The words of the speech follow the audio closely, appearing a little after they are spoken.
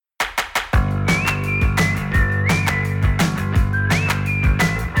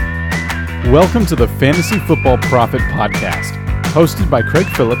Welcome to the Fantasy Football Profit Podcast, hosted by Craig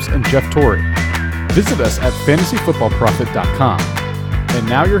Phillips and Jeff Torrey. Visit us at fantasyfootballprofit.com. And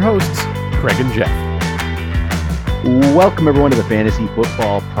now your hosts, Craig and Jeff. Welcome everyone to the Fantasy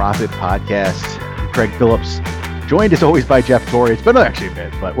Football Profit Podcast. I'm Craig Phillips, joined as always by Jeff Torrey. It's been actually a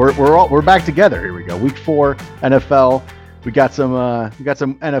bit, but we're back together. Here we go. Week 4 NFL. We got some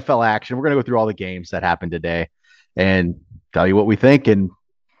NFL action. We're gonna go through all the games that happened today and tell you what we think. And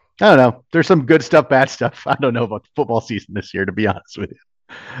I don't know. There's some good stuff, bad stuff. I don't know about the football season this year, to be honest with you.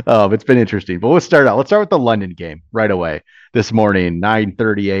 It's been interesting. But let's start with the London game right away. This morning,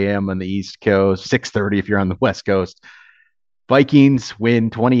 9:30 a.m. on the East Coast, 6:30 if you're on the West Coast. Vikings win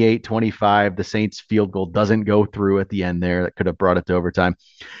 28-25. The Saints field goal doesn't go through at the end there. That could have brought it to overtime.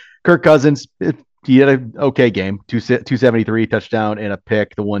 Kirk Cousins, he had an okay game. 273 touchdown and a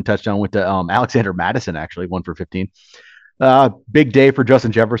pick. The one touchdown went to Alexander Madison, actually, 1 for 15. Big day for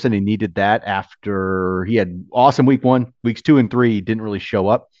Justin Jefferson. He needed that after he had awesome week 1. Weeks 2 and 3, he didn't really show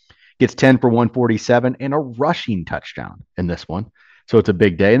up. Gets 10 for 147 and a rushing touchdown in this one. So it's a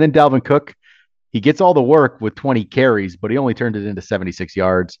big day. And then Dalvin Cook, he gets all the work with 20 carries, but he only turned it into 76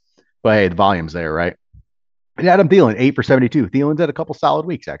 yards. But hey, the volume's there, right? And Adam Thielen, 8 for 72. Thielen's had a couple solid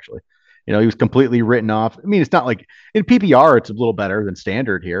weeks, actually. You know, he was completely written off. I mean, it's not like in PPR, it's a little better than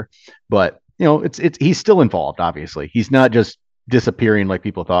standard here, but you know, it's he's still involved, obviously. He's not just disappearing like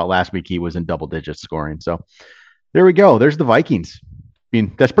people thought last week. He was in double digits scoring. So there we go. There's the Vikings. I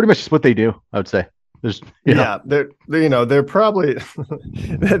mean, that's pretty much just what they do, I would say. They're probably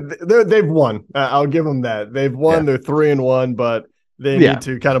they've won. I'll give them that. They've won. Yeah. They're 3-1, but they need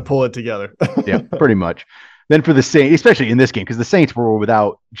to kind of pull it together. Yeah, pretty much. Then for the Saints, especially in this game, because the Saints were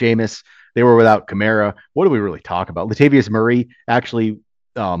without Jameis, they were without Kamara. What do we really talk about? Latavius Murray actually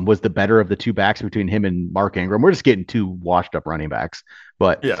was the better of the two backs between him and Mark Ingram. We're just getting two washed up running backs,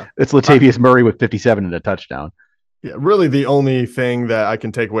 but yeah, it's Latavius Murray with 57 and a touchdown. Yeah, really the only thing that I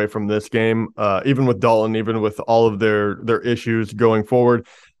can take away from this game, even with Dalton, even with all of their issues going forward,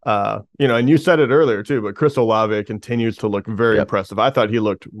 and you said it earlier too, but Chris Olave continues to look very impressive. I thought he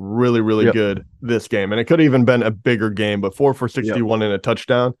looked really, really good this game, and it could have even been a bigger game, but 4 for 61 and a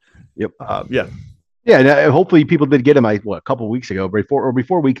touchdown. Yeah, and hopefully people did get him. A couple weeks ago,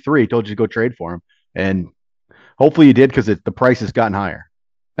 before week 3, I told you to go trade for him, and hopefully you did because the price has gotten higher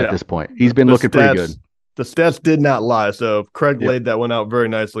at this point. He's been looking pretty good. The stats did not lie, so Craig laid that one out very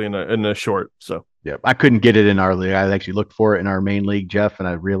nicely in a short. So I couldn't get it in our league. I actually looked for it in our main league, Jeff, and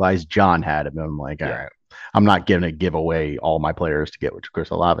I realized John had it. And I'm like, all right, I'm not going to give away all my players to get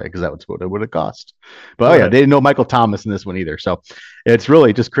Chris Olave because that was what it would have cost. But they didn't know Michael Thomas in this one either. So it's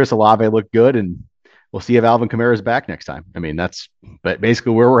really just Chris Olave looked good, and we'll see if Alvin Kamara is back next time. I mean, that's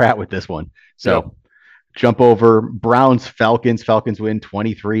basically where we're at with this one. So jump over Browns, Falcons. Falcons win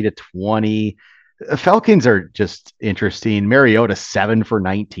 23-20. Falcons are just interesting. Mariota 7 for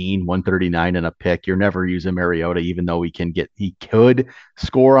 19, 139 and a pick. You're never using Mariota, even though he could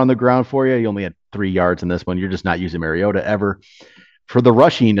score on the ground for you. He only had 3 yards in this one. You're just not using Mariota ever. For the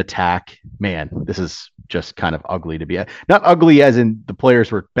rushing attack, man, this is just kind of ugly to be at. Not ugly as in the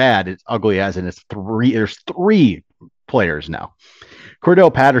players were bad. It's ugly as in there's 3 players now.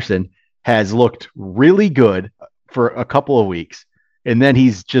 Cordell Patterson has looked really good for a couple of weeks. And then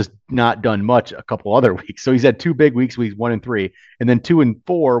he's just not done much a couple other weeks. So he's had 2 big weeks 1 and 3, and then 2 and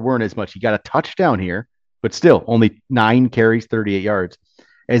 4 weren't as much. He got a touchdown here, but still only 9 carries, 38 yards,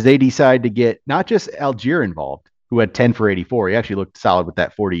 as they decide to get not just Algier involved, who had 10 for 84. He actually looked solid with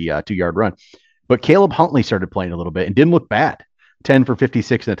that 42-yard run. But Caleb Huntley started playing a little bit and didn't look bad. 10 for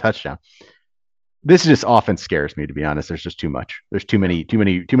 56 and a touchdown. This just offense scares me, to be honest. There's just too much. There's too many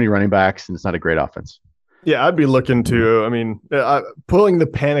running backs, and it's not a great offense. Yeah, I'd be looking to, pulling the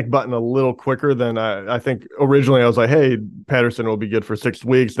panic button a little quicker than I think originally I was like, hey, Patterson will be good for 6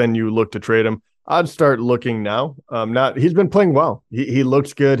 weeks. Then you look to trade him. I'd start looking now. He's been playing well. He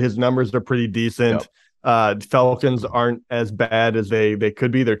looks good. His numbers are pretty decent. Falcons aren't as bad as they could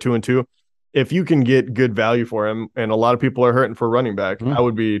be. They're 2-2. If you can get good value for him, and a lot of people are hurting for running back, I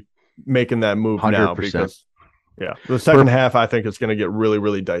would be making that move 100%. Now because the second half, I think it's going to get really,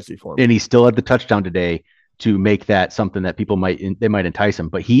 really dicey for him. And he still had the touchdown today to make that something that people might entice him.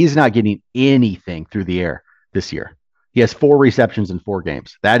 But he's not getting anything through the air this year. He has 4 receptions in 4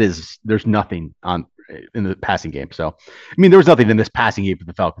 games. There's nothing in the passing game. So, there was nothing in this passing game for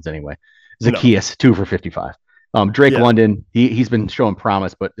the Falcons anyway. Zacchaeus, 2 for 55. Drake London, he's been showing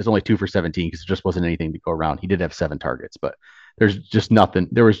promise, but there's only 2 for 17 because there just wasn't anything to go around. He did have 7 targets, but there's just nothing.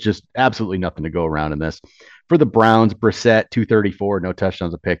 There was just absolutely nothing to go around in this. For the Browns, Brissett, 234, no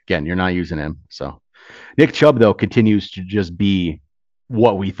touchdowns, a pick. Again, you're not using him. So Nick Chubb, though, continues to just be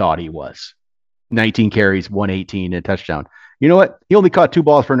what we thought he was. 19 carries, 118, and a touchdown. You know what? He only caught 2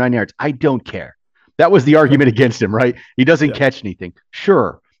 balls for 9 yards. I don't care. That was the argument against him, right? He doesn't catch anything.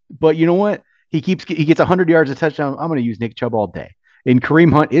 Sure. But you know what? He gets 100 yards, a touchdown. I'm going to use Nick Chubb all day. And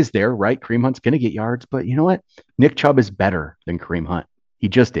Kareem Hunt is there, right? Kareem Hunt's going to get yards. But you know what? Nick Chubb is better than Kareem Hunt. He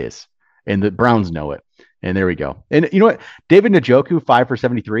just is. And the Browns know it. And there we go. And you know what? David Njoku, 5 for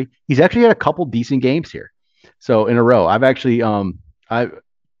 73. He's actually had a couple decent games here. So in a row, I've actually,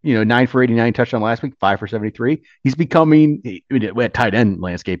 9 for 89 touchdown last week, 5 for 73. He's becoming, at tight end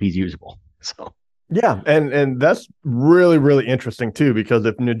landscape, he's usable. So yeah, and that's really, really interesting too, because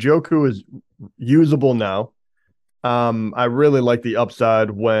if Njoku is usable now, I really like the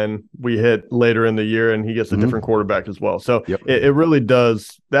upside when we hit later in the year and he gets a different quarterback as well. So it really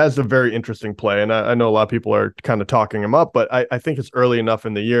does. That's a very interesting play. And I know a lot of people are kind of talking him up, but I think it's early enough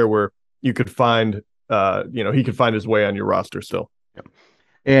in the year where you could find, he could find his way on your roster still. Yep.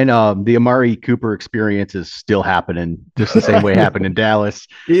 And the Amari Cooper experience is still happening, just the same way it happened in Dallas.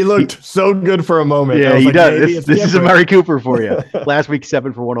 He looked so good for a moment. Yeah, he does. This is Amari Cooper for you. Last week,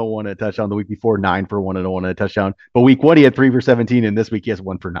 7 for 101 and a touchdown. The week before, 9 for 101 and a touchdown. But week 1, he had 3 for 17, and this week he has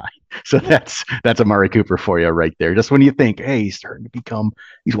 1 for 9. So that's Amari Cooper for you right there. Just when you think, hey, he's starting to become,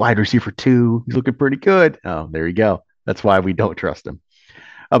 he's wide receiver 2. He's looking pretty good. Oh, there you go. That's why we don't trust him.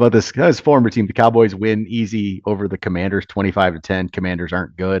 How about this? His former team, the Cowboys win easy over the Commanders, 25-10. Commanders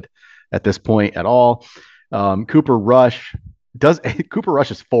aren't good at this point at all. Cooper Rush is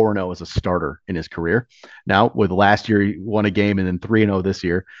 4-0 as a starter in his career. Now, with last year, he won a game and then 3-0 this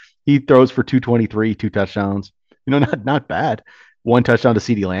year. He throws for 223, 2 touchdowns. Not bad. 1 touchdown to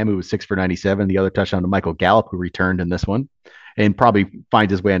CeeDee Lamb, who was 6 for 97. The other touchdown to Michael Gallup, who returned in this one and probably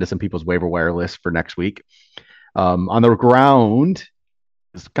finds his way into some people's waiver wire list for next week. On the ground,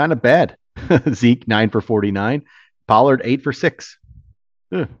 it's kind of bad. Zeke, 9 for 49. Pollard, 8 for 6.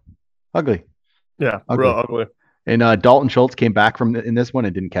 Ugly. Yeah, real ugly. And Dalton Schultz came back in this one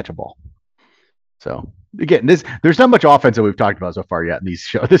and didn't catch a ball. So again, there's not much offense that we've talked about so far yet in these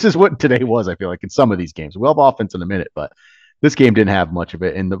shows. This is what today was, I feel like, in some of these games. We'll have offense in a minute, but this game didn't have much of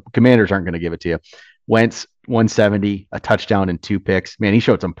it, and the Commanders aren't going to give it to you. Wentz, 170, a touchdown and 2 picks. Man, he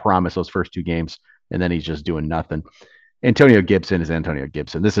showed some promise those first 2 games, and then he's just doing nothing. Antonio Gibson is Antonio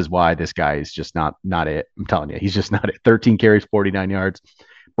Gibson. This is why this guy is just not it. I'm telling you, he's just not it. 13 carries, 49 yards.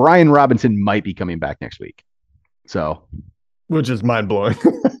 Brian Robinson might be coming back next week. So, which is mind blowing.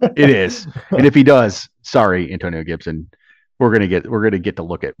 It is. And if he does, sorry, Antonio Gibson, we're gonna get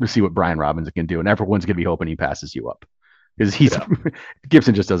to see what Brian Robinson can do, and everyone's gonna be hoping he passes you up because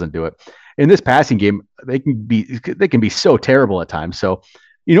Gibson just doesn't do it. In this passing game, they can be so terrible at times. So,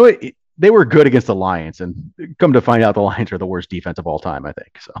 you know what? They were good against the Lions, and come to find out, the Lions are the worst defense of all time, I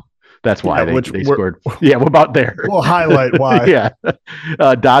think. So that's why they scored. Yeah, we're about there. We'll highlight why. Yeah.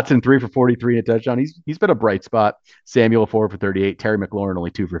 Dotson, 3 for 43 and a touchdown. He's been a bright spot. Samuel, 4 for 38. Terry McLaurin, only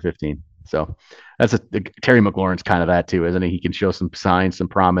 2 for 15. So Terry McLaurin's kind of that too, isn't he? He can show some signs, some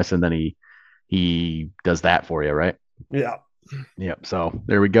promise, and then he does that for you, right? Yeah. Yep. So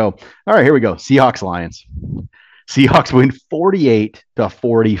there we go. All right, here we go. Seahawks, Lions. Seahawks win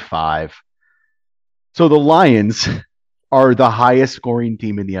 48-45. So the Lions are the highest scoring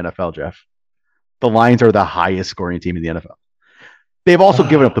team in the NFL, Jeff. The Lions are the highest scoring team in the NFL. They've also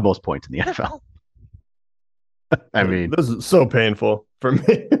given up the most points in the NFL. I mean, this is so painful for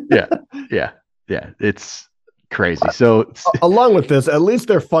me. Yeah. It's crazy. So along with this, at least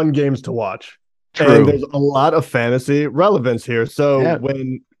they're fun games to watch. True. And there's a lot of fantasy relevance here. So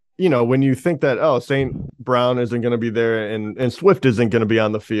when you think that, St. Brown isn't going to be there and Swift isn't going to be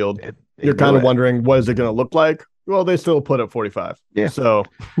on the field, you're kind of wondering, what is it going to look like? Well, they still put up 45. Yeah. So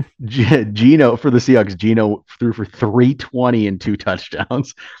Geno for the Seahawks, Geno threw for 320 and 2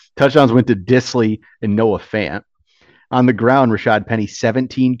 touchdowns. Touchdowns went to Disley and Noah Fant. On the ground, Rashad Penny,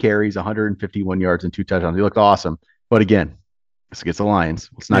 17 carries, 151 yards and 2 touchdowns. He looked awesome. But again, this gets the Lions.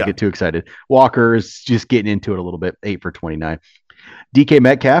 Let's not get too excited. Walker is just getting into it a little bit, 8 for 29. DK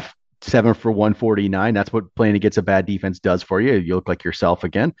Metcalf, 7 for 149. That's what playing against a bad defense does for you. You look like yourself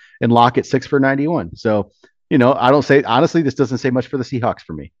again. And Lockett, 6 for 91. So, honestly, this doesn't say much for the Seahawks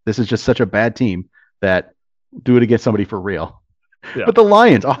for me. This is just such a bad team that do it against somebody for real. Yeah. But the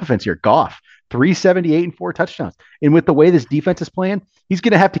Lions offense here, Goff, 378 and 4 touchdowns. And with the way this defense is playing, he's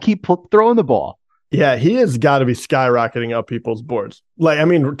going to have to keep throwing the ball. Yeah, he has got to be skyrocketing up people's boards.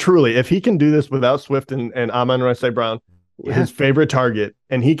 Truly, if he can do this without Swift and Amon-Ra St. Brown, his favorite target,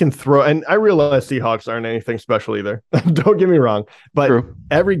 and he can throw. And I realize Seahawks aren't anything special either. Don't get me wrong. But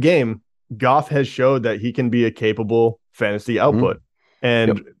every game, Goff has showed that he can be a capable fantasy output.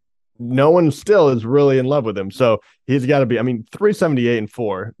 And no one still is really in love with him. So he's got to be, 378 and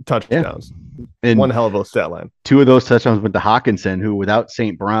 4 touchdowns. Yeah. And one hell of a stat line. 2 of those touchdowns went to Hockenson, who without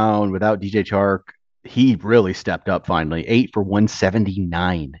St. Brown, without DJ Chark, he really stepped up finally. 8 for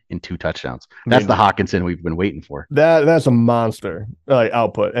 179 in 2 touchdowns. That's the Hockenson we've been waiting for. That's a monster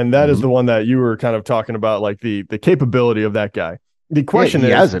output. And that is the one that you were kind of talking about, like the capability of that guy. The question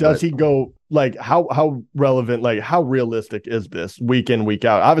is, does he go, like, how relevant, like how realistic is this week in, week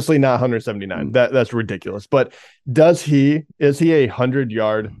out? Obviously not 179. That's ridiculous. But is he a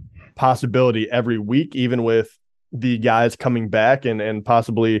 100-yard possibility every week, even with the guys coming back and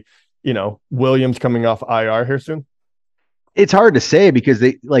possibly, Williams coming off IR here soon? It's hard to say because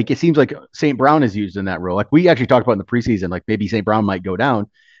it seems like St. Brown is used in that role. Like we actually talked about in the preseason, like maybe St. Brown might go down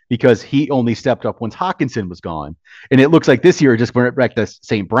because he only stepped up once Hockenson was gone. And it looks like this year, just went back to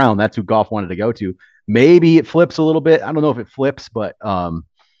St. Brown. That's who Goff wanted to go to. Maybe it flips a little bit. I don't know if it flips, but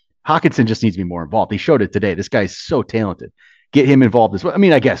Hockenson just needs to be more involved. He showed it today. This guy's so talented. Get him involved as well.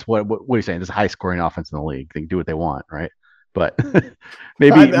 I guess what are you saying? This is a high scoring offense in the league. They can do what they want, right? But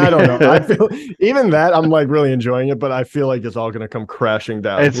maybe I don't know. I feel even that I'm like really enjoying it, but I feel like it's all going to come crashing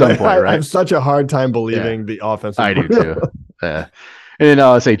down at some point. Right? I have such a hard time believing the offense. I do too. And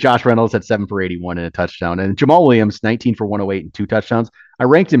then say Josh Reynolds had 7 for 81 and a touchdown, and Jamal Williams 19 for 108 and 2 touchdowns. I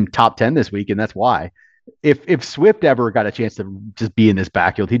ranked him top 10 this week, and that's why. If Swift ever got a chance to just be in this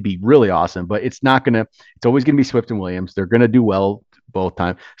backfield, he'd be really awesome. But it's always gonna be Swift and Williams. They're gonna do well both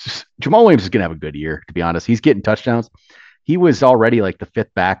times. Jamal Williams is gonna have a good year, to be honest. He's getting touchdowns. He was already like the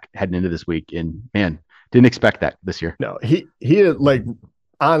 5th back heading into this week, and man, didn't expect that this year. No, he is like,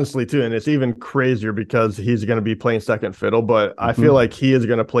 honestly too, and it's even crazier because he's going to be playing second fiddle, but I feel like he is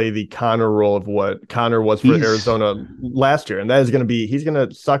going to play the Connor role of what Connor was for Arizona last year, and that is going to be, he's going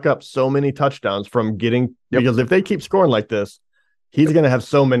to suck up so many touchdowns from getting, because if they keep scoring like this, he's going to have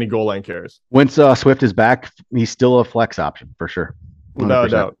so many goal line carries. Once Swift is back, he's still a flex option for sure. 100%. Without a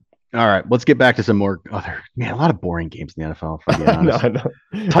doubt. All right, let's get back to some more a lot of boring games in the NFL. If I'm being honest. I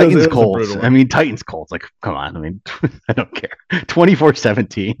know. Titans Colts. Titans Colts. Like, come on. I don't care.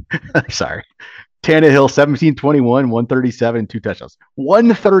 24-17. Sorry. Tannehill 17-21, 137, 2 touchdowns.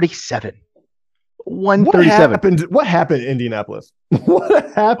 137. 137. What happened in Indianapolis?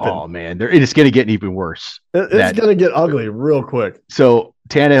 What happened? Oh man, it's going to get even worse. It's going to get ugly real quick. So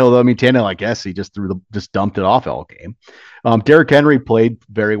Tannehill, I guess he just dumped it off all game. Derrick Henry played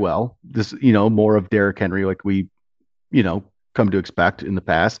very well. This, more of Derrick Henry like we, come to expect in the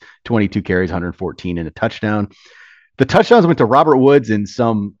past. 22 carries, 114 and a touchdown. The touchdowns went to Robert Woods and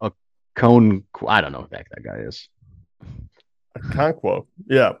a cone. I don't know who that guy is. Okonkwo.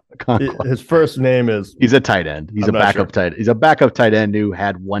 Yeah. His first name is. He's a tight end. He's a backup tight. He's a backup tight end who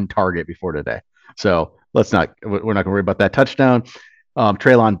had 1 target before today. So we're not going to worry about that touchdown.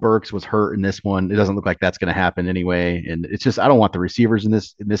 Treylon Burks was hurt in this one. It doesn't look like that's going to happen anyway. And it's just, I don't want the receivers in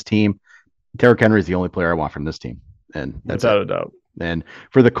this team. Derrick Henry is the only player I want from this team. And that's without a doubt. And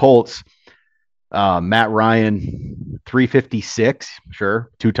for the Colts, Matt Ryan, 356,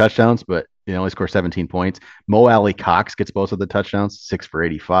 sure, 2 touchdowns, but only scored 17 points. Mo Alley Cox gets both of the touchdowns, 6 for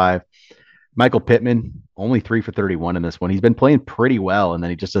 85. Michael Pittman, only 3 for 31 in this one. He's been playing pretty well, and then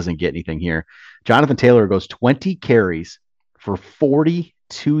he just doesn't get anything here. Jonathan Taylor goes 20 carries for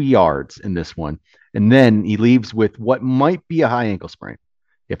 42 yards in this one. And then he leaves with what might be a high ankle sprain.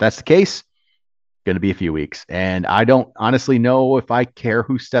 If that's the case, going to be a few weeks. And I don't honestly know if I care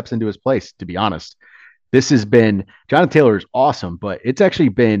who steps into his place, to be honest. This has been, Jonathan Taylor is awesome, but it's actually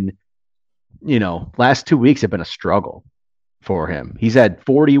been, last 2 weeks have been a struggle for him. He's had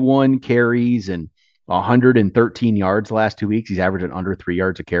 41 carries and 113 yards the last 2 weeks. He's averaging under 3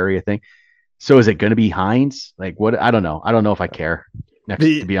 yards a carry, I think. So is it going to be Hines? Like what? I don't know. I don't know if I care,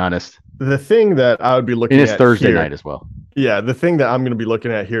 to be honest. The thing that I would be looking at, and it's Thursday night as well. Yeah, the thing that I'm going to be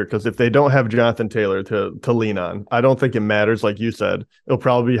looking at here, because if they don't have Jonathan Taylor to lean on, I don't think it matters. Like you said, it'll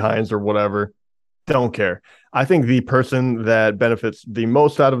probably be Hines or whatever. Don't care. I think the person that benefits the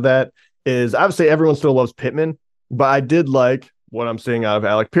most out of that is, obviously everyone still loves Pittman, but I did like what I'm seeing out of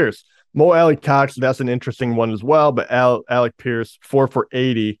Alec Pierce. Mo Alley Cox, that's an interesting one as well, but Alec Pierce, 4 for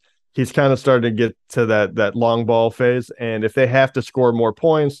 80. He's kind of starting to get to that long ball phase. And if they have to score more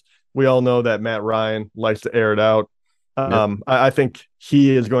points, we all know that Matt Ryan likes to air it out. I think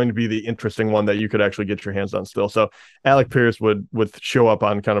he is going to be the interesting one that you could actually get your hands on still. So Alec Pierce would show up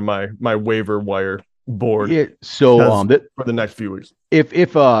on kind of my waiver wire board. Yeah. So for the next few weeks, if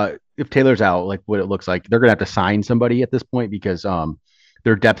Taylor's out, like what it looks like, they're gonna have to sign somebody at this point because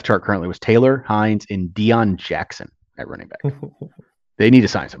their depth chart currently was Taylor, Hines, and Deion Jackson at running back. They need to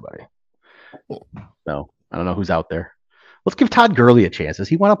sign somebody. So I don't know who's out there. Let's give Todd Gurley a chance. Does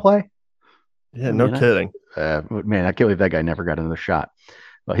he want to play? Yeah, no kidding. Man, I can't believe that guy never got another shot.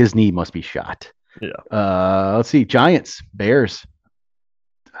 Well, his knee must be shot. Yeah. Let's see. Giants, Bears.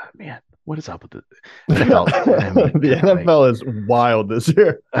 Man, what is up with the NFL? The NFL is wild this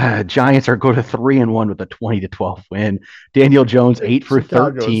year. Giants are go to 3-1 with a 20-12 win. Daniel Jones 8 for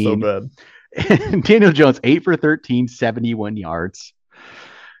Chicago 13. Is so bad. Daniel Jones 8 for 13, 71 yards.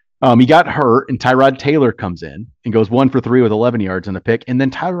 He got hurt, and Tyrod Taylor comes in and goes 1 for 3 with 11 yards and a pick, and then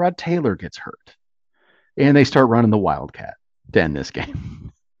Tyrod Taylor gets hurt, and they start running the Wildcat to end this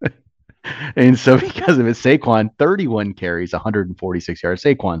game. And so because of it, Saquon 31 carries, 146 yards.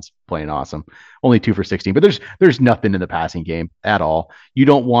 Saquon's playing awesome, only 2 for 16. But there's nothing in the passing game at all. You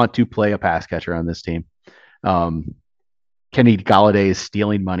don't want to play a pass catcher on this team. Kenny Golladay is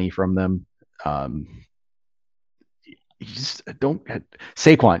stealing money from them. You just don't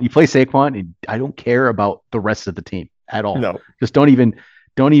Saquon. You play Saquon, and I don't care about the rest of the team at all. No, just don't even.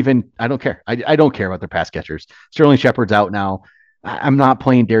 I don't care. I don't care about their pass catchers. Sterling Shepard's out now. I'm not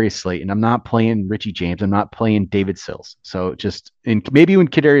playing Darius Slayton. I'm not playing Richie James. I'm not playing David Sills. So maybe when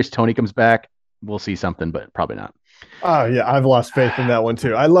Kadarius Toney comes back, we'll see something, but probably not. Oh yeah, I've lost faith in that one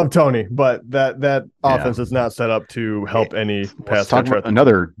too. I love Toney, but that offense is not set up to help any pass catcher.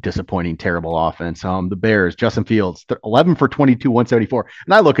 Another disappointing, terrible offense. The Bears, Justin Fields, 11 for 22, 174,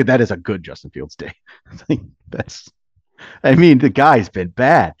 and I look at that as a good Justin Fields day. The guy's been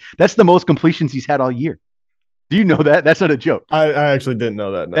bad. That's the most completions he's had all year. Do you know that? That's not a joke. I actually didn't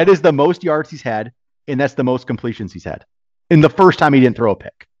know that. No. That is the most yards he's had, and that's the most completions he's had. In the first time he didn't throw a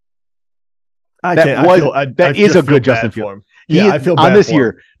pick. That is a good Justin Fields. I feel bad on this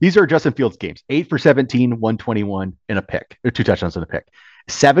year. These are Justin Fields games: 8 for 17, 121, and a pick, or 2 touchdowns and a pick.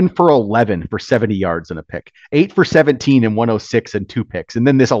 7 for 11 for 70 yards and a pick. 8 for 17 and 106 and 2 picks, and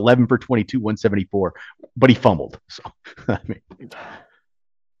then this 11 for 22, 174. But he fumbled. So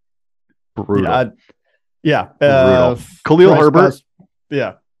brutal. Yeah. Khalil Herbert.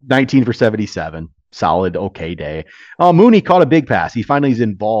 19 for 77. Solid, okay day. Mooney caught a big pass. He finally is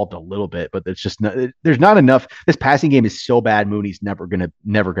involved a little bit, but it's just there's not enough. This passing game is so bad. Mooney's never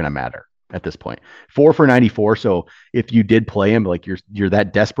gonna matter at this point. 4 for 94. So if you did play him, like you're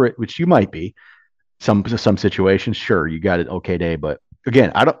that desperate, which you might be, some situations, sure, you got an okay day. But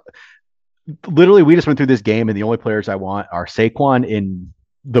again, we just went through this game, and the only players I want are Saquon and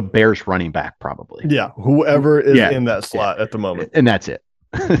the Bears running back, probably. Yeah, whoever is in that slot at the moment, and that's it.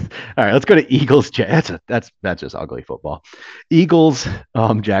 All right, let's go to Eagles. That's just ugly football. Eagles,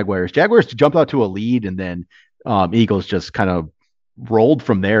 Jaguars. Jaguars jumped out to a lead, and then Eagles just kind of rolled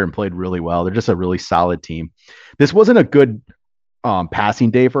from there and played really well. They're just a really solid team. This wasn't a good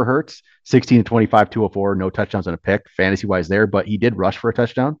passing day for Hurts. 16 to 25, 204, no touchdowns and a pick, fantasy wise there, but he did rush for a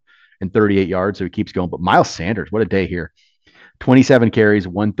touchdown and 38 yards, so he keeps going. But Miles Sanders, what a day here! 27 carries,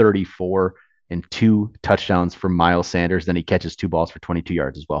 134. And 2 touchdowns from Miles Sanders. Then he catches 2 balls for 22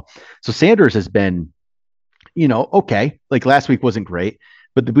 yards as well. So Sanders has been, okay. Like last week wasn't great,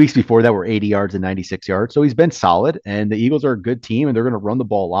 but the weeks before that were 80 yards and 96 yards. So he's been solid, and the Eagles are a good team, and they're going to run the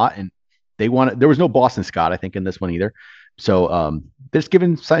ball a lot. And there was no Boston Scott, I think, in this one either. So they're just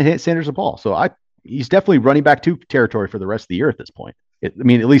giving Sanders a ball. So he's definitely running back 2 territory for the rest of the year at this point. At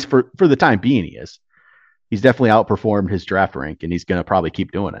least for the time being, he is. He's definitely outperformed his draft rank, and he's going to probably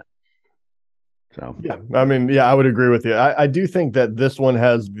keep doing it. So I would agree with you. I do think that this one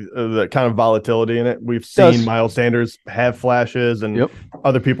has the kind of volatility in it. We've seen Miles Sanders have flashes and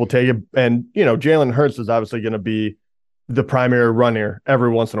other people take it. And, Jalen Hurts is obviously going to be the primary runner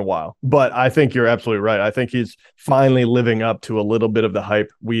every once in a while. But I think you're absolutely right. I think he's finally living up to a little bit of the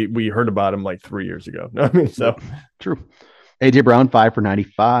hype we heard about him like 3 years ago. True. A.J. Brown, 5 for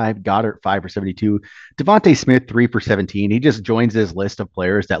 95. Goddard, 5 for 72. Devontae Smith, 3 for 17. He just joins this list of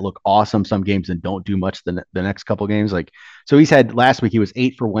players that look awesome some games and don't do much the next couple games. So he's had last week, he was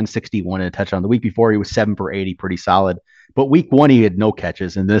 8 for 161 and a touchdown. The week before, he was 7 for 80, pretty solid. But week 1, he had no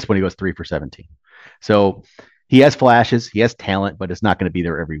catches. And this one, he goes 3 for 17. So he has flashes. He has talent, but it's not going to be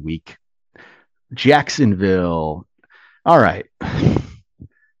there every week. Jacksonville. All right.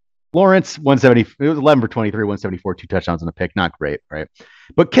 Lawrence, 170. It was 11 for 23, 174, 2 touchdowns and a pick. Not great, right?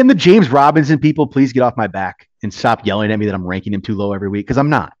 But can the James Robinson people please get off my back and stop yelling at me that I'm ranking him too low every week? Because I'm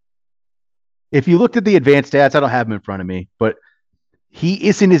not. If you looked at the advanced stats, I don't have him in front of me, but he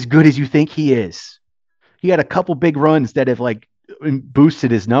isn't as good as you think he is. He had a couple big runs that have boosted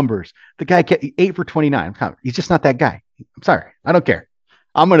his numbers. The guy 8 for 29. He's just not that guy. I'm sorry. I don't care.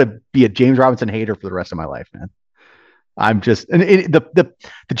 I'm going to be a James Robinson hater for the rest of my life, man. I'm just, and the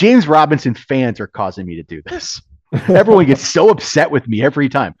James Robinson fans are causing me to do this. Everyone gets so upset with me every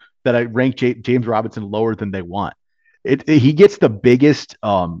time that I rank James Robinson lower than they want. He gets the biggest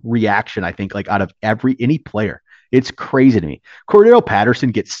reaction, I think, like out of any player. It's crazy to me. Cordero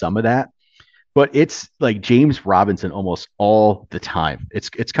Patterson gets some of that, but it's like James Robinson almost all the time. It's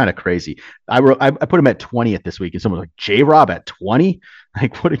kind of crazy. I put him at 20th this week, and someone was like, J Rob at 20?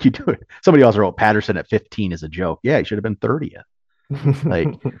 Like, what are you doing? Somebody else wrote Patterson at 15 as a joke. Yeah, he should have been 30th. Like,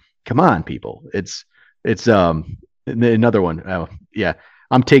 come on, people. It's another one. Oh, yeah.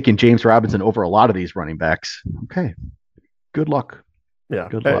 I'm taking James Robinson over a lot of these running backs. Okay. Good luck. Yeah.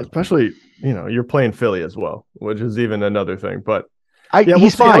 Good luck. Especially, you're playing Philly as well, which is even another thing. But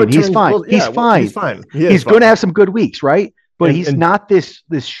he's fine. He's fine. He's fine. He's fine. He's going to have some good weeks, right? But he's not this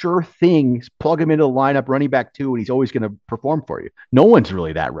sure thing. Plug him into the lineup, running back 2, and he's always going to perform for you. No one's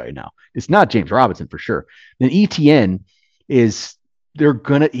really that right now. It's not James Robinson for sure. Then ETN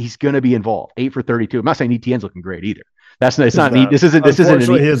he's gonna be involved. 8 for 32. I'm not saying ETN's looking great either. This isn't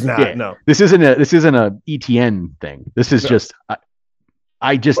he is not. Yeah, no. This isn't a ETN thing. This is just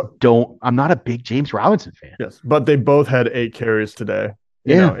I'm not a big James Robinson fan. Yes, but they both had 8 carries today.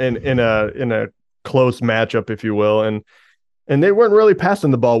 In a close matchup, if you will, and they weren't really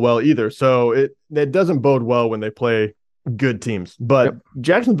passing the ball well either. So it doesn't bode well when they play good teams. But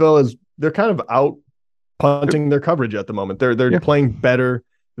Jacksonville they're kind of out punting their coverage at the moment. They're playing better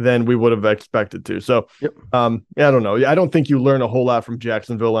than we would have expected to. So, I don't know. I don't think you learn a whole lot from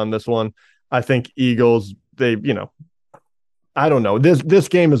Jacksonville on this one. I think Eagles, I don't know. This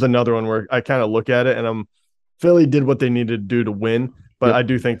game is another one where I kind of look at it and Philly did what they needed to do to win, but I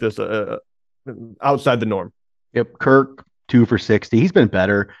do think this outside the norm. Yep. Kirk 2 for 60. He's been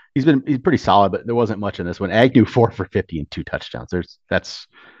better. He's pretty solid, but there wasn't much in this one. Agnew 4 for 50 and 2 touchdowns. That's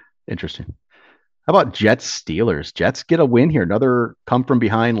interesting. How about Jets Steelers? Jets get a win here. Another come from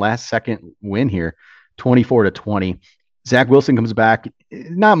behind last second win here, 24-20. Zach Wilson comes back.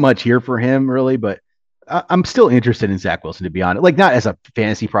 Not much here for him really, but I'm still interested in Zach Wilson, to be honest. Like, not as a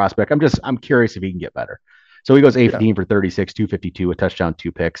fantasy prospect. I'm curious if he can get better. So he goes 18 for 36, 252, a touchdown,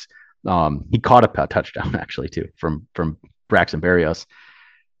 2 picks. He caught a touchdown actually too from Braxton Berrios.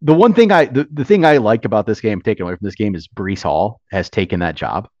 The thing I like about this game, taken away from this game, is Breece Hall has taken that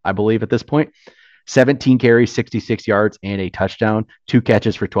job, I believe, at this point. 17 carries, 66 yards, and a touchdown, 2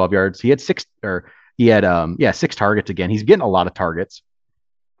 catches for 12 yards. He had 6 targets again. He's getting a lot of targets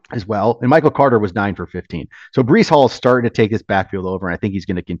as well. And Michael Carter was 9 for 15. So Breece Hall is starting to take this backfield over, and I think he's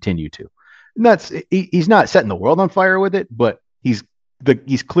going to continue to. And he's not setting the world on fire with it, but he's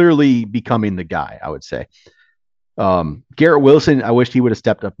clearly becoming the guy, I would say. Garrett Wilson, I wished he would have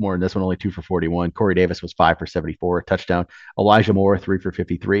stepped up more in this one, only 2 for 41. Corey Davis was 5 for 74, a touchdown. Elijah Moore, 3 for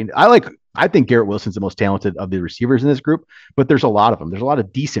 53. I think Garrett Wilson's the most talented of the receivers in this group, but there's a lot of them. There's a lot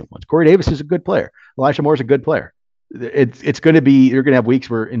of decent ones. Corey Davis is a good player. Elijah Moore is a good player. It's going to be, you're going to have weeks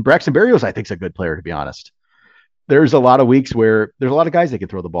where, in Braxton Berrios, I think is a good player, to be honest. There's a lot of weeks where there's a lot of guys that can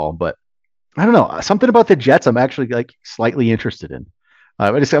throw the ball, but I don't know. Something about the Jets I'm actually slightly interested in.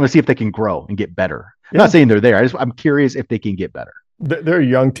 I'm going to see if they can grow and get better. I'm not saying they're there. I'm curious if they can get better. They're a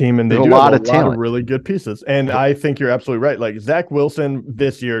young team, and they do have a lot of really good pieces. And I think you're absolutely right. Like Zach Wilson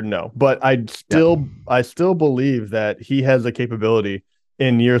this year, no, but I still believe that he has the capability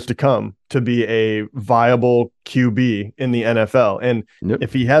in years to come to be a viable QB in the NFL. And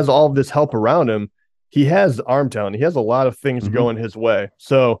if he has all of this help around him, he has arm talent. He has a lot of things going his way.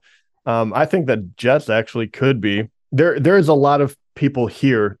 So I think that Jets actually could be there. There's a lot of people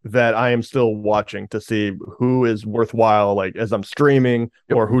here that I am still watching to see who is worthwhile, like as I'm streaming,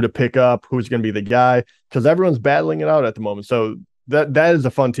 or who to pick up, who's going to be the guy, because everyone's battling it out at the moment. So that is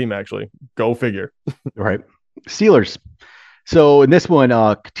a fun team, actually. Go figure. Right. Steelers. So in this one,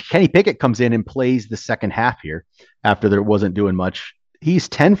 Kenny Pickett comes in and plays the second half here after there wasn't doing much. He's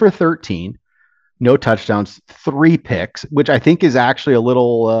 10 for 13, no touchdowns, 3 picks, which I think is actually a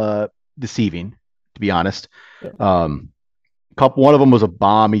little deceiving, to be honest. One of them was a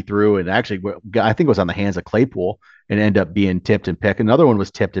bomb he threw, and actually I think it was on the hands of Claypool and ended up being tipped and picked. Another one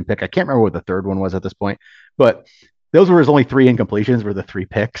was tipped and picked. I can't remember what the third one was at this point, but those were his only 3 incompletions, were the 3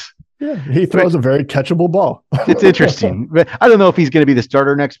 picks. Yeah, he throws a very catchable ball. It's interesting. But I don't know if he's going to be the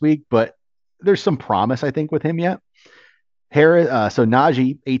starter next week, but there's some promise, I think, with him yet. So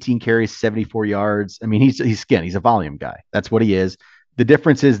Najee, 18 carries, 74 yards. I mean, he's a volume guy. That's what he is. The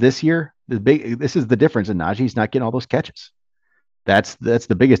difference is this year, this is the difference in Najee. He's not getting all those catches. That's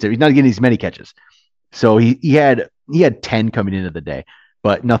the biggest. He's not getting as many catches. So he had 10 coming into the day,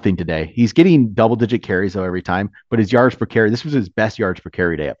 but nothing today. He's getting double-digit carries though every time, but his yards per carry, this was his best yards per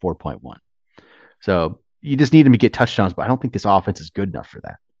carry day at 4.1. So you just need him to get touchdowns, but I don't think this offense is good enough for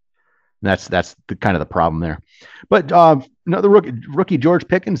that. And that's the kind of the problem there. But another rookie George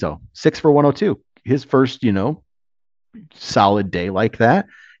Pickens though, 6 for 102. His first, solid day like that.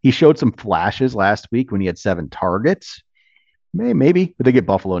 He showed some flashes last week when he had 7 targets. Maybe, but they get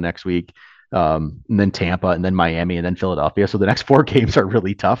Buffalo next week, and then Tampa, and then Miami, and then Philadelphia. So the next 4 games are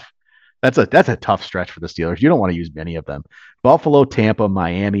really tough. That's a tough stretch for the Steelers. You don't want to use many of them. Buffalo, Tampa,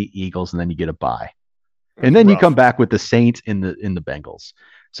 Miami, Eagles, and then you get a bye. And then you come back with the Saints in the Bengals.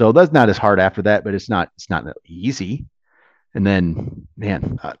 So that's not as hard after that, but it's not easy. And then,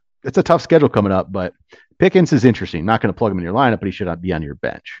 man, it's a tough schedule coming up. But Pickens is interesting. Not going to plug him in your lineup, but he should not be on your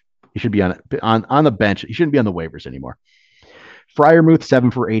bench. He should be on the bench. He shouldn't be on the waivers anymore. Freiermuth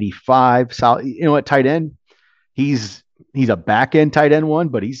 7 for 85. Solid. You know what? Tight end. He's a back end tight end one,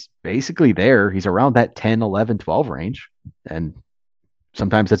 but he's basically there. He's around that 10, 11, 12 range, and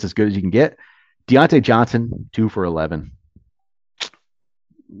sometimes that's as good as you can get. Deontay Johnson 2 for 11.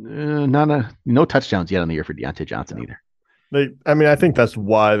 No touchdowns yet on the year for Deontay Johnson either. I think that's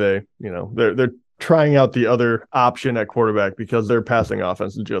why they're trying out the other option at quarterback, because their passing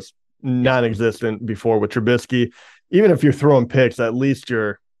offense is just non-existent before with Trubisky. Even if you're throwing picks, at least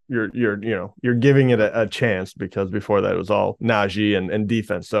you're giving it a chance, because before that it was all Najee and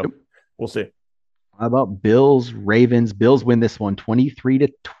defense. So we'll see. How about Bills, Ravens? Bills win this one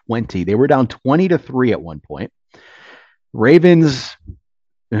 23-20. They were down 20-3 at one point. Ravens,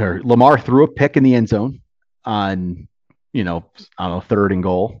 Lamar threw a pick in the end zone on, third and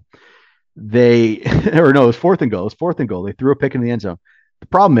goal. It was fourth and goal. It was fourth and goal. They threw a pick in the end zone. The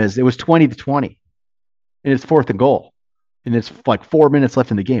problem is it was 20-20, and it's fourth and goal, and it's like 4 minutes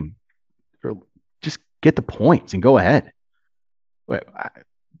left in the game. Just get the points and go ahead.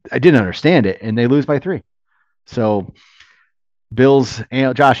 I didn't understand it, and they lose by 3. So Bills,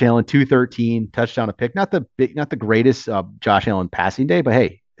 Josh Allen 213, touchdown, a pick. Not the greatest Josh Allen passing day, but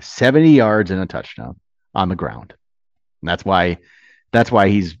hey, 70 yards and a touchdown on the ground. And that's why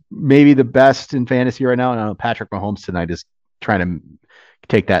he's maybe the best in fantasy right now. And I know Patrick Mahomes tonight is trying to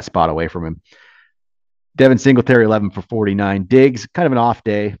take that spot away from him. Devin Singletary 11 for 49. Diggs, kind of an off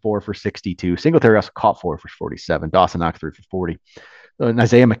day, 4 for 62. Singletary also caught 4 for 47. Dawson Knox 3 for 40. And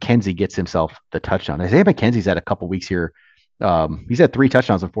Isaiah McKenzie gets himself the touchdown. Isaiah McKenzie's had a couple weeks here. He's had 3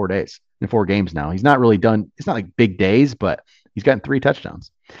 touchdowns in 4 days, in 4 games now. He's not really done. It's not like big days, but he's gotten 3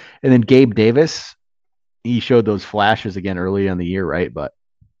 touchdowns. And then Gabe Davis, he showed those flashes again early in the year, right? But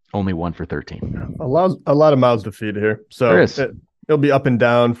only 1 for 13. A lot of mouths to feed here. So it'll be up and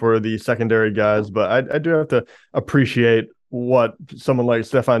down for the secondary guys, but I do have to appreciate what someone like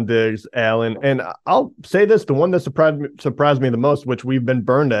Stephon Diggs, Allen, and I'll say this, the one that surprised me the most, which we've been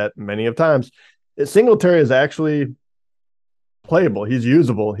burned at many of times, is Singletary is actually playable. He's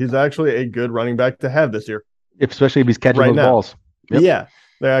usable. He's actually a good running back to have this year. Especially if he's catching those balls. Yep. Yeah.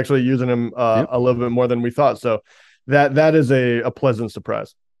 They're actually using him a little bit more than we thought. So that is a pleasant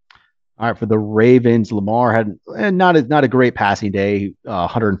surprise. All right, for the Ravens, Lamar had not a great passing day,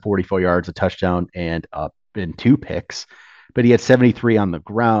 144 yards, a touchdown, and 2 picks. But he had 73 on the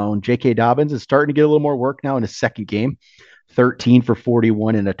ground. J.K. Dobbins is starting to get a little more work now in his second game, 13 for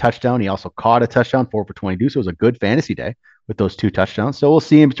 41 and a touchdown. He also caught a touchdown, 4 for 22. So it was a good fantasy day with those 2 touchdowns. So we'll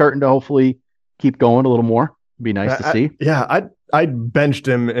see him starting to hopefully keep going a little more. It'd be nice to see. I benched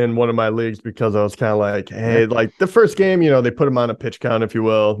him in one of my leagues because I was kind of like, hey, like the first game, they put him on a pitch count, if you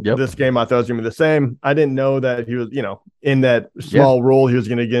will. Yep. This game, I thought it was going to be the same. I didn't know that he was, in that small role, he was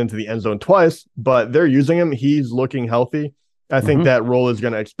going to get into the end zone twice, but they're using him. He's looking healthy. I think that role is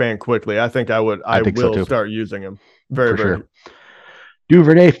going to expand quickly. I think I will start using him. Very sure.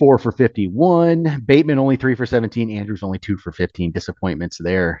 Duvernay 4 for 51. Bateman only 3 for 17. Andrews only 2 for 15. Disappointments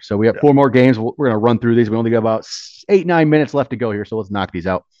there. So we have 4 more games. We're going to run through these. We only got about 8-9 minutes left to go here. So let's knock these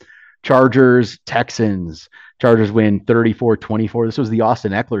out. Chargers, Texans. Chargers win 34-24. This was the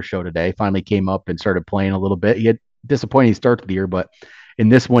Austin Eckler show today. Finally came up and started playing a little bit. He had a disappointing start to the year, but in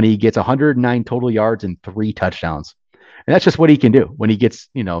this one, he gets 109 total yards and 3 touchdowns. And that's just what he can do when he gets,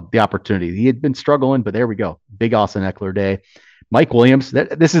 the opportunity. He had been struggling, but there we go. Big Austin Eckler day. Mike Williams,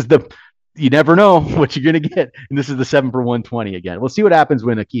 you never know what you're going to get. And this is the 7 for 120 again. We'll see what happens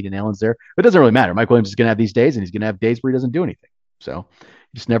when Keaton Allen's there. But it doesn't really matter. Mike Williams is going to have these days, and he's going to have days where he doesn't do anything. So you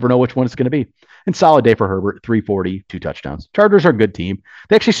just never know which one it's going to be. And solid day for Herbert, 340, 2 touchdowns. Chargers are a good team.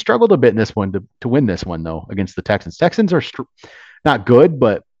 They actually struggled a bit in this one to win this one, though, against the Texans. Texans are not good,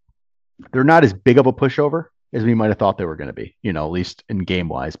 but they're not as big of a pushover as we might have thought they were going to be, at least in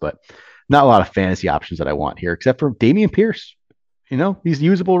game-wise. But not a lot of fantasy options that I want here, except for Dameon Pierce. He's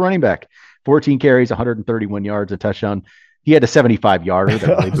usable running back. 14 carries, 131 yards, a touchdown. He had a 75-yarder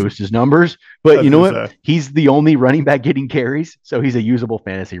that really boosts his numbers. But you know what? He's the only running back getting carries, so he's a usable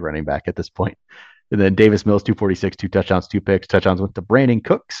fantasy running back at this point. And then Davis Mills, 246, 2 touchdowns, 2 picks. Touchdowns went to Brandon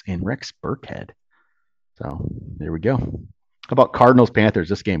Cooks and Rex Burkhead. So there we go. How about Cardinals Panthers?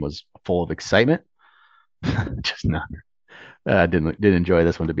 This game was full of excitement. Just not. Didn't enjoy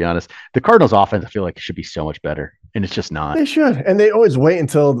this one, to be honest. The Cardinals offense, I feel like it should be so much better, and it's just not. They should, and they always wait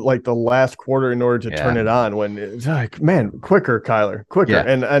until like the last quarter in order to turn it on. When it's like, man, quicker, Kyler, quicker,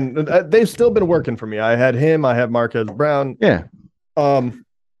 and they've still been working for me. I had him, I have Marquez Brown. Yeah.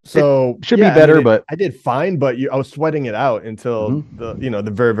 So it should be better, but I did fine. But I was sweating it out until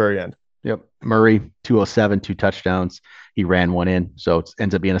the very, very end. Yep. Murray, 207, 2 touchdowns. He ran one in, so it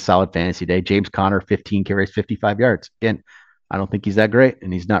ends up being a solid fantasy day. James Conner, 15 carries, 55 yards. Again, I don't think he's that great,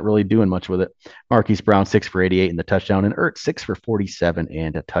 and he's not really doing much with it. Marquise Brown, 6 for 88 in the touchdown, and Ertz, 6 for 47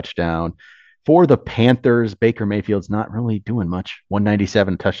 and a touchdown. For the Panthers, Baker Mayfield's not really doing much.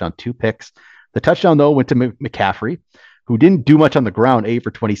 197 touchdown, 2 picks. The touchdown, though, went to McCaffrey, who didn't do much on the ground, 8 for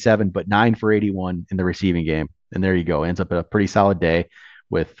 27, but 9 for 81 in the receiving game. And there you go. Ends up a pretty solid day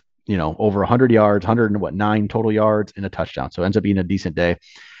with, over 100 yards, 9 total yards and a touchdown. So ends up being a decent day.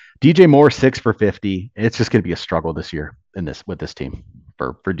 DJ Moore, 6 for 50. It's just going to be a struggle this year with this team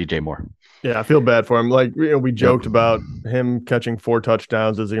for DJ Moore. Yeah, I feel bad for him. Like, we joked about him catching 4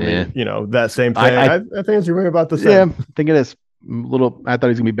 touchdowns. Is it going to be, that same thing? I think it's going to be about the same. Yeah, I think it is. I thought he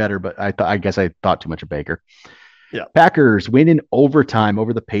was going to be better, but I guess I thought too much of Baker. Yeah. Packers win in overtime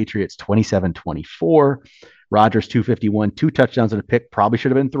over the Patriots, 27-24. Rodgers, 251, 2 touchdowns and a pick. Probably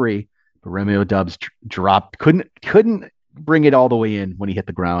should have been 3, but Romeo Doubs dropped. Couldn't bring it all the way in when he hit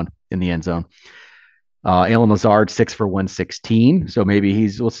the ground in the end zone. Allen Lazard, 6 for 116. So maybe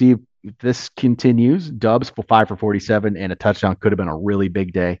we'll see if this continues. Doubs, 5 for 47 and a touchdown. Could have been a really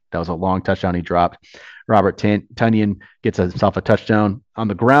big day. That was a long touchdown he dropped. Robert Tonyan gets himself a touchdown on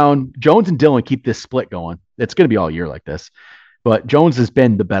the ground. Jones and Dillon keep this split going. It's going to be all year like this. But Jones has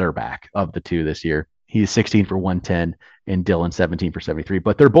been the better back of the two this year. He's 16 for 110 and Dillon 17 for 73.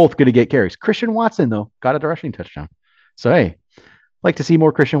 But they're both going to get carries. Christian Watson, though, got a rushing touchdown. So, hey, like to see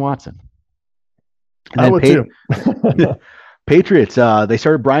more Christian Watson. And I would too. Patriots, they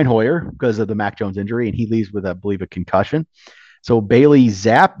started Brian Hoyer because of the Mac Jones injury, and he leaves with, I believe, a concussion. So Bailey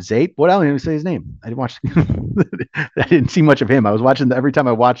Zappe, what? I don't even say his name. I didn't watch. I didn't see much of him. I was watching every time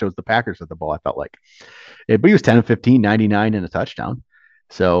I watched, it was the Packers with the ball. I felt like, but he was 10 of 15, 99 and a touchdown.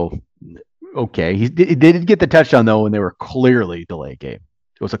 So okay, he did get the touchdown though when they were clearly delay game.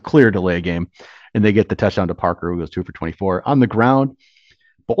 It was a clear delay game, and they get the touchdown to Parker, who goes 2 for 24 on the ground.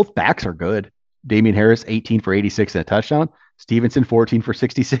 Both backs are good. Damian Harris, 18 for 86 and a touchdown. Stevenson, 14 for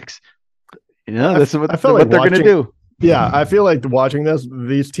 66. This is what they're going to do. Yeah, I feel like watching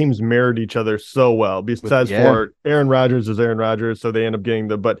these teams mirrored each other so well. Besides for Aaron Rodgers is Aaron Rodgers, so they end up getting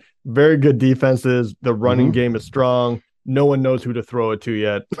but very good defenses. The running game is strong. No one knows who to throw it to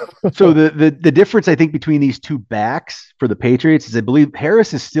yet. So the difference, I think, between these two backs for the Patriots is I believe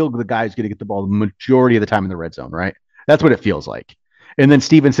Harris is still the guy who's going to get the ball the majority of the time in the red zone, right? That's what it feels like. And then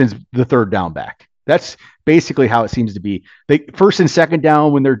Stevenson's the third down back. That's basically how it seems to be. They first and second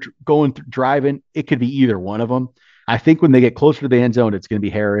down when they're driving, it could be either one of them. I think when they get closer to the end zone, it's going to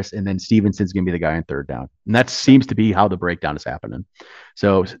be Harris, and then Stevenson's going to be the guy in third down. And that seems to be how the breakdown is happening.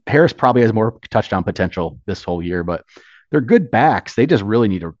 So Harris probably has more touchdown potential this whole year, but they're good backs. They just really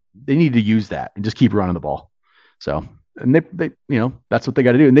need to use that and just keep running the ball. So, and they that's what they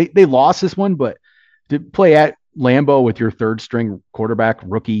got to do. And they lost this one, but to play at Lambeau with your third string quarterback,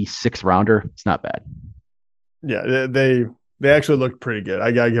 rookie 6th rounder, it's not bad. Yeah, they actually looked pretty good.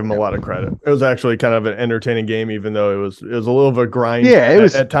 I gotta give them a lot of credit. It was actually kind of an entertaining game, even though it was a little of a grind. Yeah, it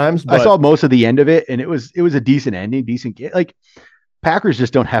was at times. But I saw most of the end of it, and it was a decent ending, decent game. Like Packers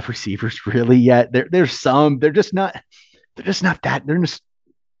just don't have receivers really yet. There's some. They're just not that.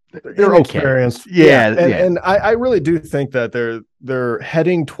 They're okay. Yeah. And I really do think that they're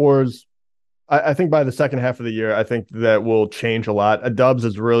heading towards. I think by the second half of the year, I think that will change a lot. Doubs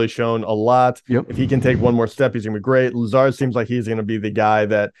has really shown a lot. Yep. If he can take one more step, he's going to be great. Lazard seems like he's going to be the guy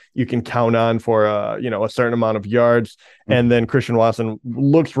that you can count on for a certain amount of yards. Mm-hmm. And then Christian Watson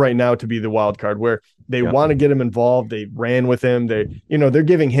looks right now to be the wild card where they want to get him involved. They ran with him. They're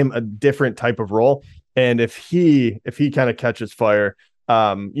giving him a different type of role. And if he kind of catches fire,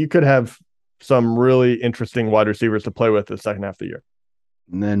 you could have some really interesting wide receivers to play with the second half of the year.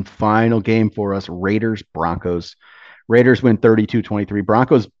 And then final game for us, Raiders-Broncos. Raiders win 32-23.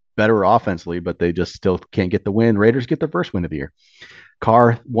 Broncos better offensively, but they just still can't get the win. Raiders get their first win of the year.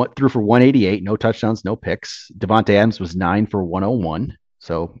 Carr threw for 188, no touchdowns, no picks. Devontae Adams was 9 for 101.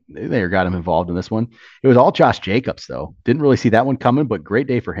 So they got him involved in this one. It was all Josh Jacobs, though. Didn't really see that one coming, but great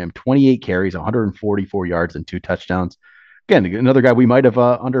day for him. 28 carries, 144 yards, and 2 touchdowns. again, another guy we might have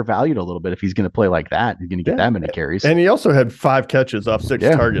undervalued a little bit if he's going to play like that. He's going to get that many carries. And he also had 5 catches off 6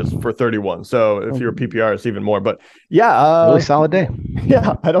 targets for 31. So if you're a PPR, it's even more. But really solid day.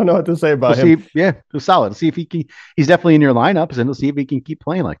 Yeah, I don't know what to say about him. It was solid. Let's see if he's definitely in your lineups, and we'll see if he can keep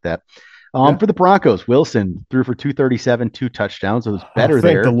playing like that. For the Broncos, Wilson threw for 237, 2 touchdowns. So it was better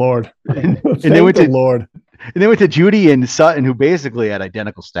there. Thank the Lord. And they went to Judy and Sutton, who basically had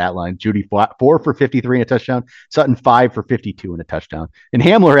identical stat lines. Judy 4 for 53 and a touchdown. Sutton 5 for 52 and a touchdown. And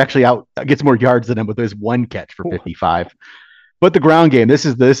Hamler actually gets more yards than him with his 1 catch for 55. But the ground game, this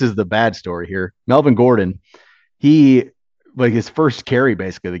is the bad story here. Melvin Gordon, his first carry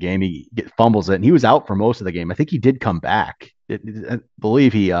basically of the game, he fumbles it, and he was out for most of the game. I think he did come back. I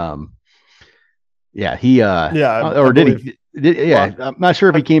believe he I'm not sure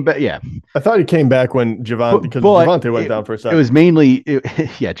if he came back. Yeah, I thought he came back when Javonte went down for a second. It was mainly,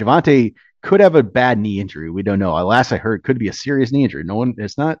 Javonte could have a bad knee injury. We don't know. Last I heard, could be a serious knee injury. Might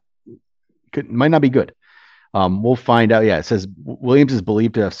not be good. We'll find out. Yeah, it says Williams is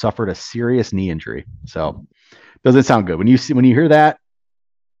believed to have suffered a serious knee injury. So doesn't sound good when you hear that.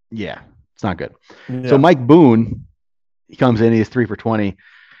 Yeah, it's not good. Yeah. So Mike Boone, he comes in. He's 3 for 20.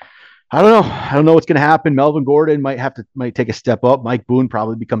 I don't know what's going to happen. Melvin Gordon might take a step up. Mike Boone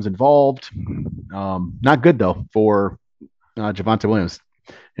probably becomes involved. Not good though for Javonte Williams,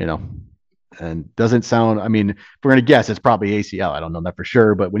 and doesn't sound. I mean, if we're going to guess, it's probably ACL. I don't know that for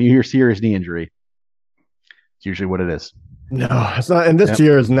sure, but when you hear serious knee injury, it's usually what it is. No, it's not. And this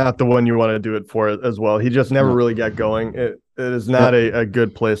year is not the one you want to do it for as well. He just never really got going. It is not a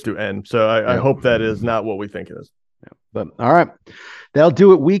good place to end. So I hope that is not what we think it is. But all right, that'll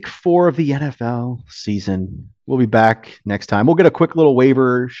do it. Week 4 of the NFL season. We'll be back next time. We'll get a quick little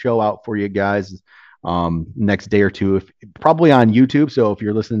waiver show out for you guys next day or two, probably on YouTube. So if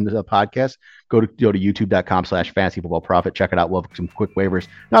you're listening to the podcast, go to youtube.com/fantasyfootballprofit. Check it out. We'll have some quick waivers.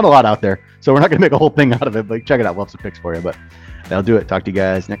 Not a lot out there, so we're not going to make a whole thing out of it, but check it out. We'll have some picks for you. But that'll do it. Talk to you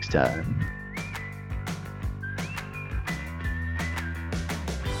guys next time.